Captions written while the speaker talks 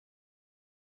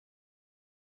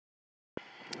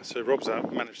So Rob's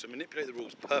out, managed to manipulate the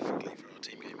rules perfectly for our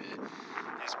team game here.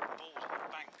 He's balled on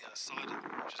the bank the other side of the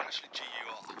room, which is actually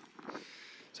GUR.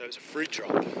 So it's a free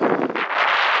drop. Into there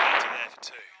for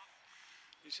 2.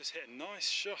 He's just hit a nice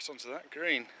shot onto that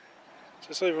green.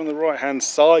 Just over on the right hand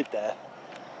side there.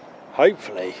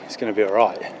 Hopefully it's going to be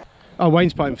alright. Oh,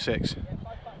 Wayne's putting for 6.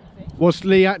 What's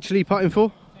Lee actually putting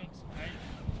for? 6.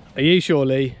 Are you sure,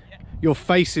 Lee? Yeah. Your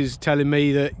face is telling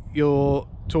me that you're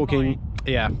talking.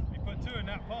 Yeah. We put 2 in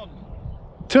that pond.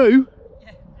 2?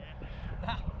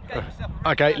 Yeah.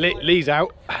 Okay, Lee's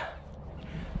out.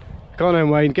 Come on,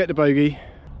 Wayne, get the bogey.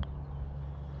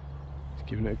 Just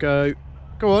giving it a go.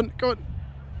 Go on, go on.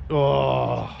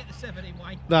 Oh, Get the 7 in,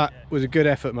 Wayne. that was a good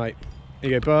effort, mate.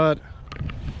 Here you go, bud.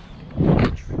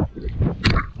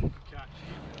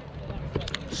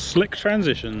 Slick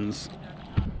transitions.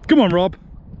 Come on, Rob.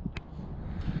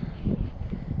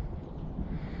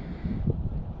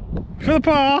 For the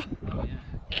par. Oh,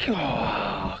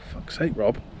 yeah. Oh, fuck's sake,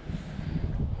 Rob.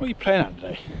 What are you playing at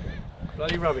today?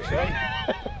 Bloody rubbish, eh?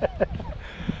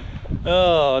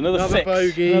 Oh, another 6.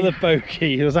 bogey. Another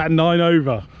bogey. Was that 9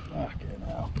 over? Fucking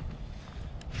hell.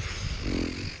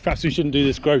 Perhaps we shouldn't do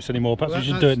this gross anymore. Perhaps we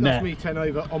should do it net. That's me 10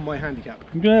 over on my handicap.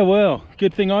 Yeah, well,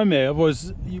 good thing I'm here.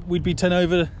 Otherwise, we'd be 10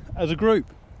 over as a group.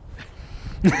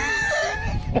 Yeah,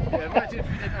 imagine if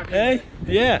we didn't have Hey?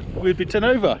 Yeah, we'd be 10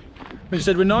 over. We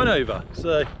said we're 9 over.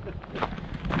 So,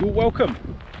 you're welcome.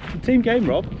 Team game,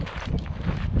 Rob.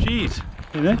 Jeez,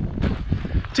 you know.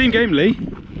 Team game, Lee.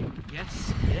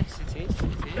 Yes, yes, it is.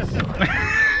 It is.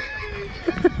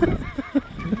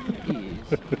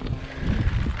 It is.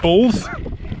 Balls.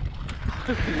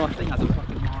 My thing has a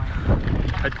fucking line.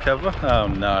 Head cover. Oh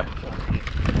no.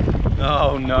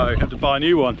 Oh no, you have to buy a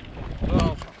new one.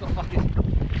 Oh, I've got fucking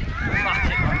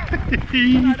plastic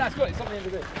one. No, that's got it. It's on the end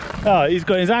of it. Oh, he's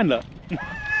got his hand up.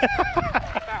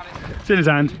 Found it. It's in his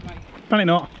hand. Apparently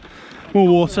not. More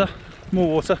water. More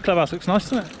water. Clubhouse looks nice,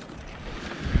 doesn't it?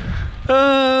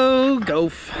 Oh,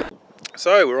 golf.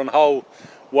 So we're on hole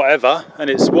whatever, and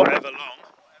it's whatever long.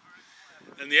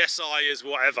 And the SI is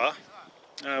whatever.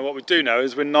 What we do know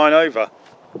is we're 9 over.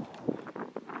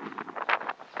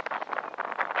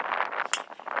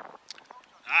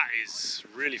 That is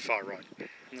really far right.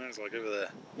 That's like over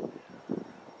there.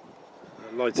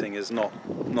 The lighting is not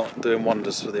doing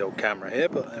wonders for the old camera here,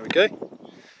 but there we go.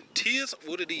 Tears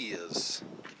what it is.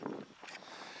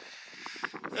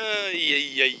 Yeah.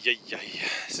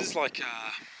 This is like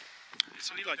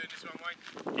it's only like.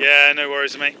 Yeah, no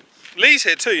worries, mate. Lee's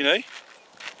here too, you know.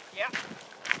 Yeah.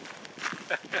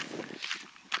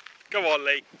 Go on,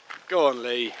 Lee. Go on,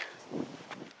 Lee.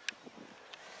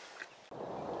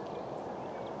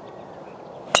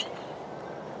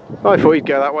 I thought he'd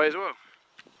go that way as well.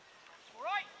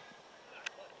 Alright.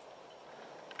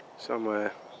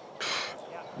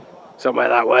 Somewhere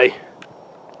that way.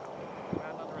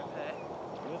 Round under it there.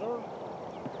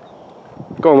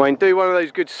 Go on, Wayne, do one of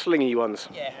those good slingy ones.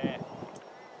 Yeah.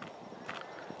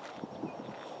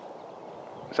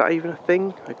 Is that even a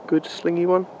thing? A good slingy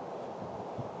one?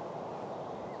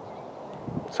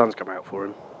 Sun's come out for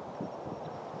him.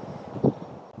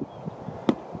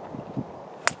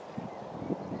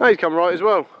 Oh, he's come right as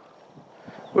well.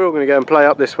 We're all going to go and play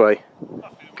up this way.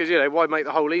 Because, you know, why make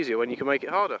the hole easier when you can make it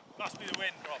harder? Must be the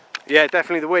wind, Rob. Yeah,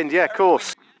 definitely the wind. Yeah, of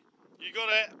course. You got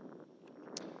it.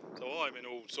 So I'm in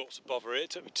all sorts of bother here.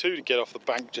 It took me 2 to get off the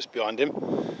bank just behind him.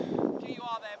 Here you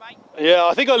are there, mate. Yeah,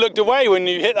 I think I looked away when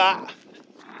you hit that.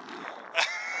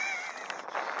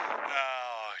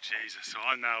 Oh, Jesus. So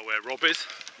I'm now where Rob is.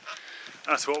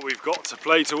 That's what we've got to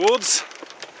play towards.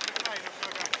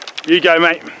 You go,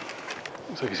 mate.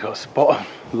 Looks like he's got a spot of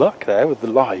luck there with the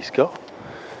lie he's got.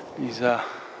 He's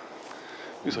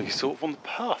looks like he's sort of on the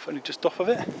path, only just off of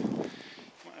it.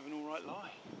 Might have an alright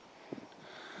lie.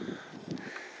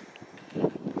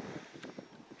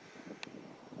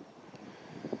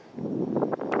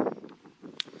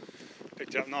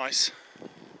 Picked it up nice.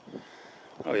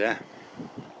 Oh yeah.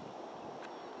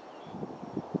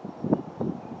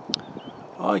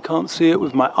 I can't see it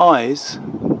with my eyes.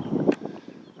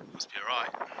 Must be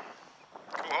alright.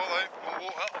 Cool hole though, more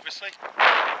water obviously.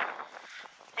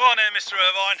 Go on then, Mr.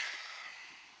 Irvine.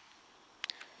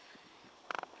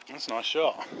 That's a nice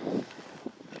shot.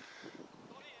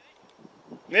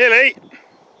 Nearly.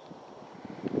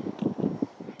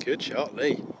 Good shot,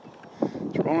 Lee.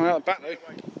 It's wrong out the back though.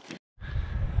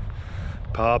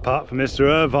 Par putt for Mr.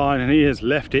 Irvine, and he has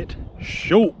left it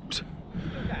short.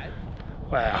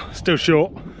 Wow, still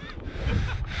short.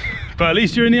 But at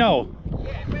least you're in the hole.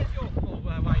 Yeah, where's your ball,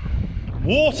 mate?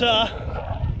 Water!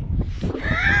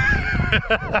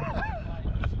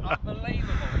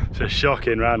 Unbelievable. It's a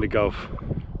shocking round of golf.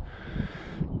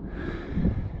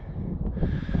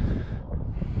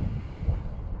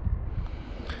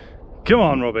 Come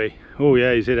on, Robbie. Oh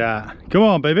yeah, he's hit out. Come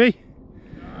on, baby.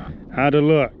 Had a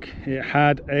look. It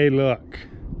had a look.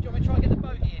 Do you want me to try and get the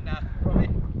bogey in now, Robbie?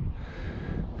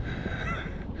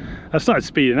 That started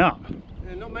speeding up.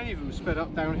 Yeah, not many of them sped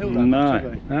up downhill that No, much,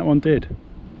 have they? that one did.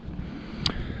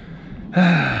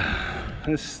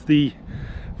 The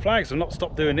flags have not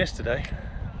stopped doing this today.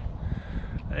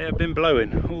 They have been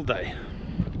blowing all day.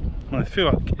 I feel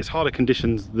like it's harder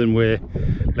conditions than we're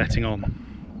letting on.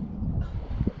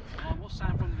 Oh, what's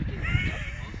Sam from the beginning?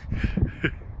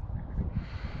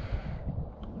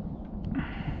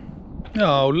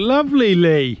 Oh, lovely,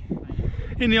 Lee.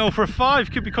 In the hole for a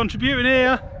 5, could be contributing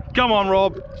here. Come on,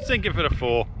 Rob, sink it for the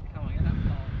 4. Come on, get that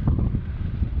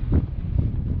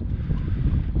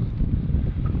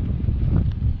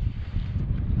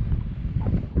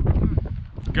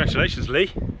far. Congratulations, Lee.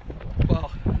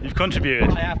 Well, You've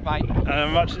contributed. I have, mate.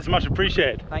 It's much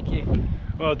appreciated. Thank you.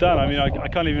 Well done. I mean, I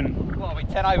can't even. What are we,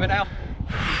 10 over now?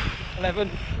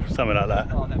 11? Something like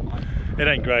that. Oh, never mind. It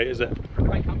ain't great, is it?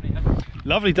 Great company, though.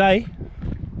 Lovely day.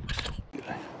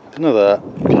 Another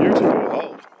beautiful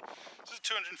hole. This is a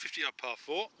 250 yard par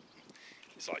 4.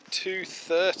 It's like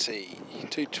 230,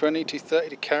 220, 230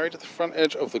 to carry to the front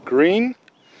edge of the green.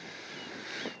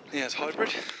 Yeah, it's hybrid.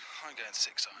 I'm going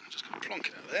 6 iron. I'm just going to plonk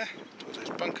it out there towards those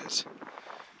bunkers and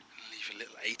leave a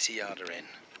little 80 yarder in.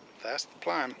 That's the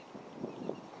plan.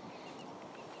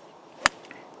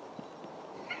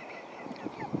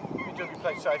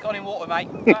 Got in water, mate.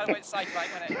 Glad I went safe, mate,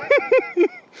 wasn't it?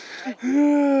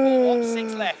 Ball watch,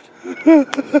 6 left.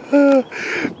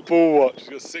 Ball watch. He's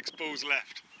got 6 balls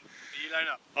left. Are you laying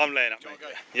up? I'm laying up, mate.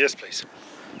 Yes, please.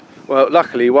 Well,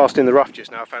 luckily, whilst in the rough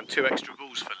just now, I found 2 extra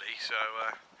balls for Lee, so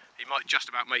he might just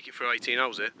about make it through 18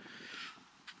 holes here.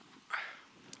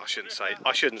 I shouldn't say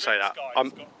that.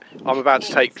 I'm about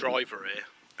to take driver here,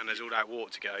 and there's all that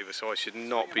water to get over, so I should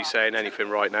not be saying anything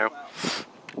right now.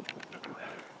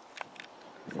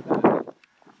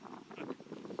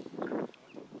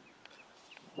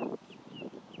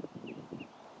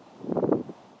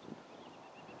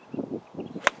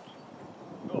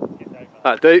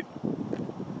 That'll do.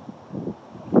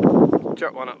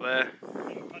 Chuck one up there.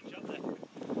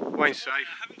 Wayne's safe.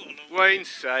 Wayne's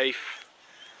safe.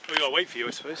 Well, we gotta wait for you,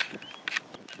 I suppose.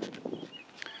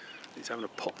 He's having a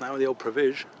pop now with the old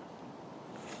provision.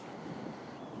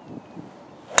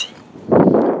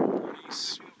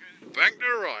 Nice. Bank to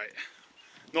the right.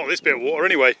 Not this bit of water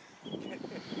anyway.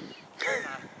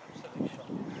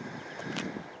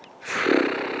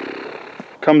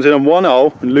 Comes in on 1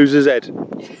 hole and loses his head.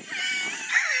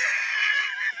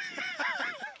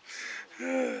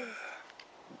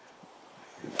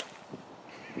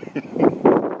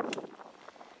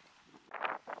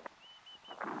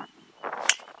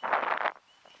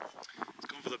 It's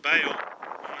gone for the bail, and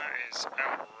that is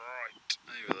out right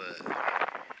over there.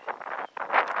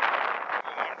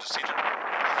 Oh, just see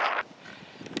that.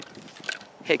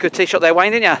 Hit a good tee shot there,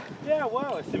 Wayne, didn't you? Yeah,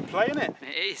 well, it's in play, isn't it?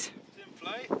 It is. It's in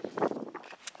play. 90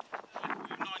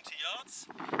 yards.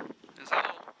 Is that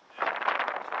all?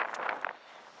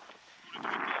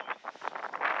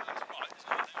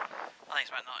 I think it's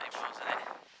about 90 miles, isn't it?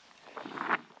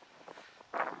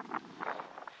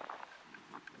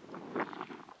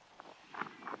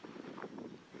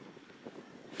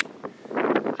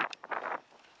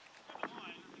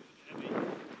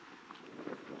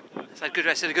 It's had a good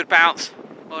rest, had a good bounce.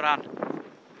 Well done.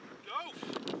 Golf!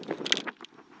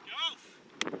 Golf!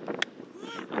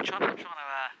 I'm trying to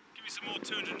Give me some more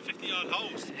 250 yard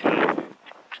holes.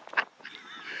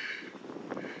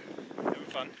 Having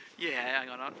fun? yeah, hang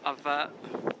on. I've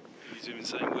He's doing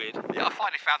something weird. yeah, I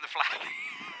finally found the flag.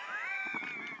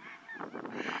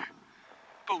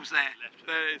 Ball's there.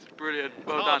 There it is. Brilliant.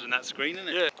 Well done. In that screen, isn't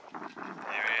it? Yeah.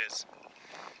 There he is.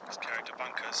 He's carried to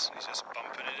bunkers. He's just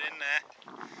bumping it in there.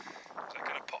 Is that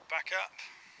going to pop back up?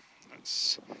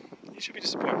 You should be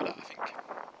disappointed with that, I think.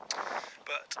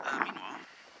 But meanwhile,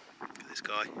 look at this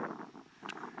guy.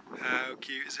 How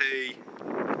cute is he?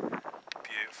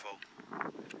 Beautiful.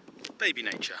 Baby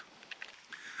nature.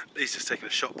 He's just taking a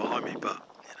shot behind me, but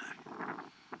you know,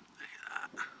 look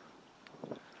at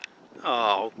that.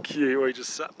 Oh, cute. Where he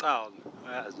just sat down.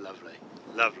 That is lovely.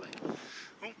 Lovely.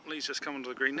 Oh, Lee's just come onto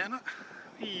the green now. Look.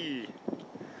 Whee.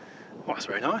 Oh, that's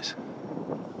very nice.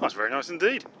 That's very nice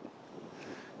indeed.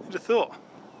 Who'd have thought?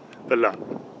 But look.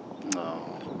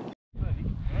 Oh.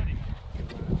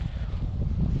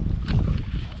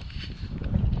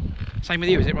 Same with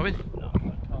you, is it, Robin?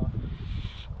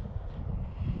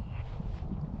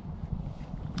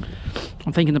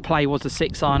 I'm thinking the play was the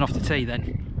 6 iron off the tee then.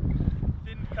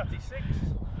 Didn't cut it 6.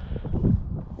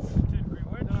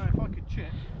 If I could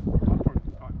chip, I'd probably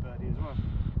be quite birdie as well.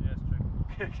 Yeah, it's true.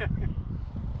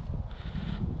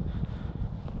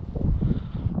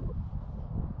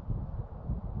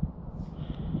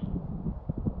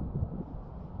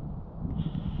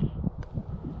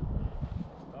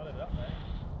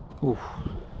 Oof.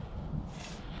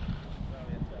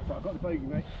 I've got the bogey,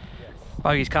 mate. Yes.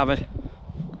 Bogey's covered.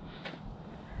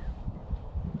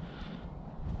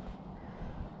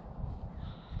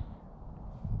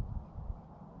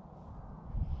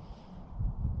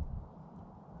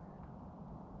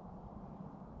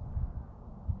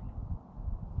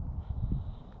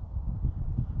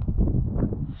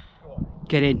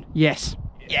 Get in. Yes.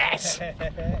 Yes.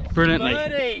 Brilliantly.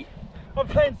 Birdie! I'm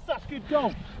playing such good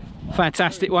golf.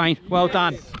 Fantastic, Wayne. Well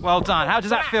done. Well done. How does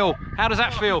that feel? How does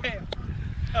that feel?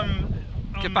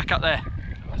 Get back up there.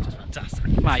 It's just fantastic.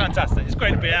 Mate. Fantastic. It's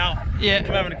great to be out. Yeah. I'm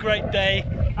having a great day.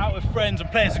 Out with friends. I'm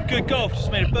playing some good golf.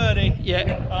 Just made a birdie.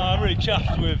 Yeah. I'm really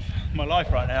chuffed with my life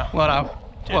right now. Well done.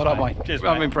 Cheers, Well done, mate. Wayne. Cheers,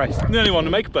 I'm mate. impressed. I'm the only one to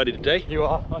make a birdie today. You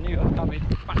are. I knew I'd come in.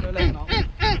 Back to 11, aren't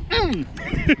we?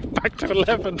 Back to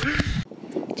 11.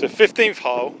 So 15th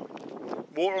hole,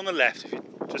 water on the left. If you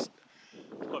just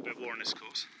quite a bit of water on this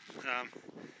course.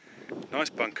 Nice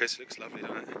bunkers. Looks lovely,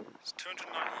 doesn't it? It's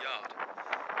 290 yard.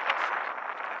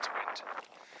 Into wind.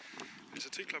 It's a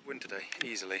 2-club wind today,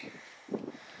 easily.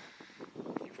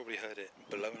 You probably heard it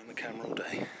blowing on the camera all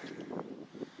day.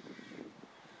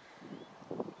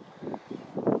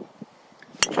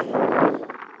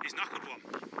 He's knuckled one.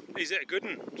 He's hit a good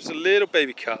one. Just a little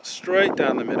baby cut straight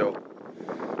down the middle.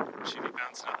 Should be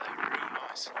bouncing up there real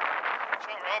nice.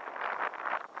 Shot, Rob.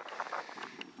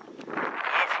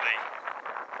 Lovely.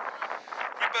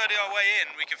 If we birdie our way in,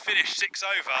 we can finish 6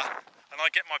 over and I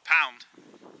get my pound.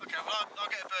 Okay, well I'll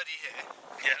get a birdie here.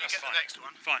 Yeah, that's get fine. the next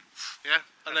one. Fine. Yeah,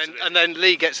 Absolutely. and then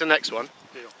Lee gets the next one.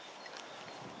 Deal.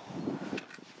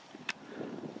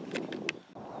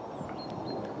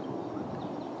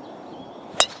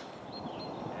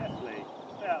 Yes, Lee.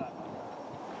 Yeah.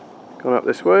 Gone up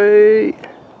this way.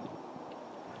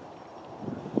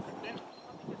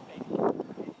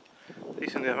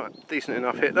 Decent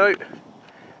enough hit though.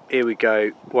 Here we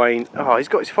go, Wayne. Oh, he's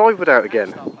got his 5-wood out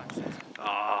again.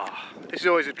 Ah, this is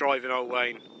always a driving old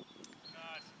Wayne.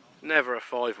 Never a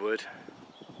 5-wood.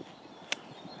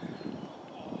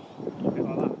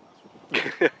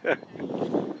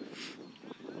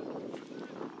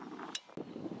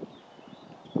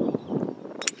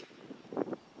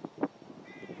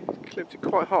 Clipped it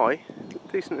quite high.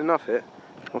 Decent enough hit.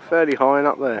 I'm fairly high and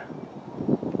up there.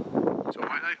 It's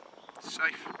alright though. It's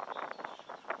safe.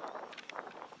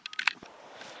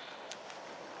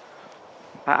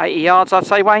 About 80 yards, I'd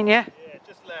say, Wayne, yeah? Yeah,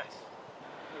 just less.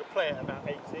 I'm going to play it at about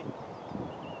 80. I'm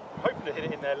hoping to hit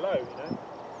it in there low, you know.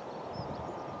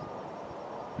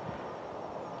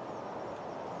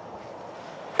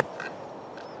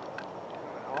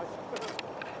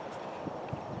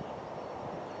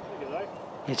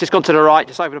 He's just gone to the right,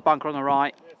 just over the bunker on the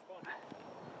right.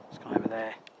 Just gone over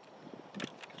there.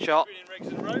 Shot. 3 rigs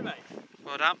in a row, mate.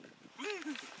 Well done.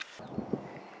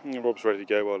 Rob's ready to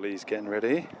go while Lee's getting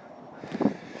ready.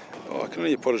 Oh, I can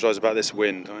only apologise about this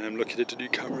wind. I am looking into new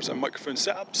cameras and microphone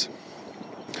setups.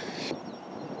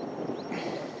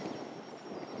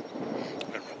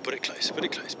 Put it close, put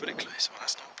it close, put it close. Oh,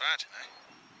 that's not bad, you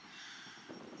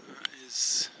know. That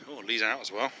is... Oh, Lee's out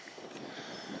as well.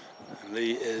 And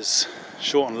Lee is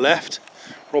short on left.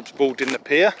 Rob's ball didn't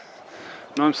appear.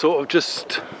 And I'm sort of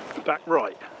just back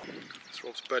right. That's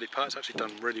Rob's birdie putt. It's actually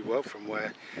done really well from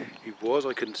where he was.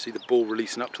 I couldn't see the ball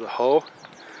releasing up to the hole.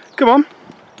 Come on.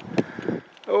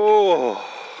 Oh.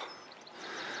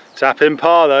 Tap in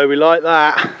par though, we like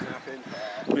that. Tap in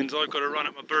par. Means I've got to run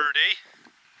at my birdie.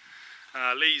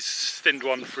 Lee's thinned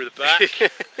one through the back.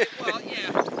 Well,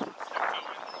 yeah. I went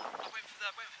for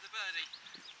the birdie.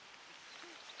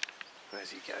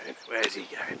 Where's he going? Where's he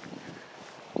going?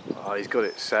 Oh, he's got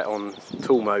it set on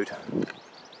tool mode.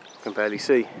 Can barely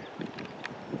see.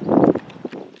 Come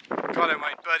on then,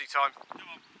 mate. Birdie time.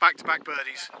 Back to back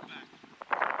birdies.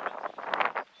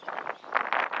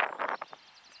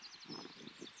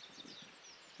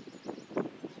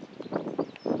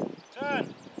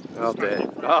 Turn. Oh dear.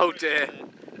 Oh dear.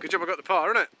 Good job I got the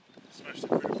par, isn't it? Smashed it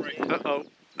through the break. Uh-oh.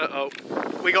 Uh-oh.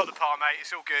 We got the par, mate.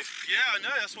 It's all good. Yeah, I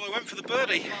know. That's why I went for the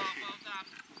birdie.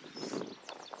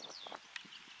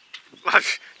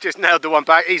 Just nailed the one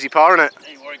back. Easy par, isn't it?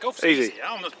 Don't worry, golf's Easy. easy.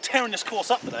 I'm tearing this course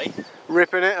up today.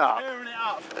 Ripping it up. Tearing it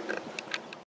up.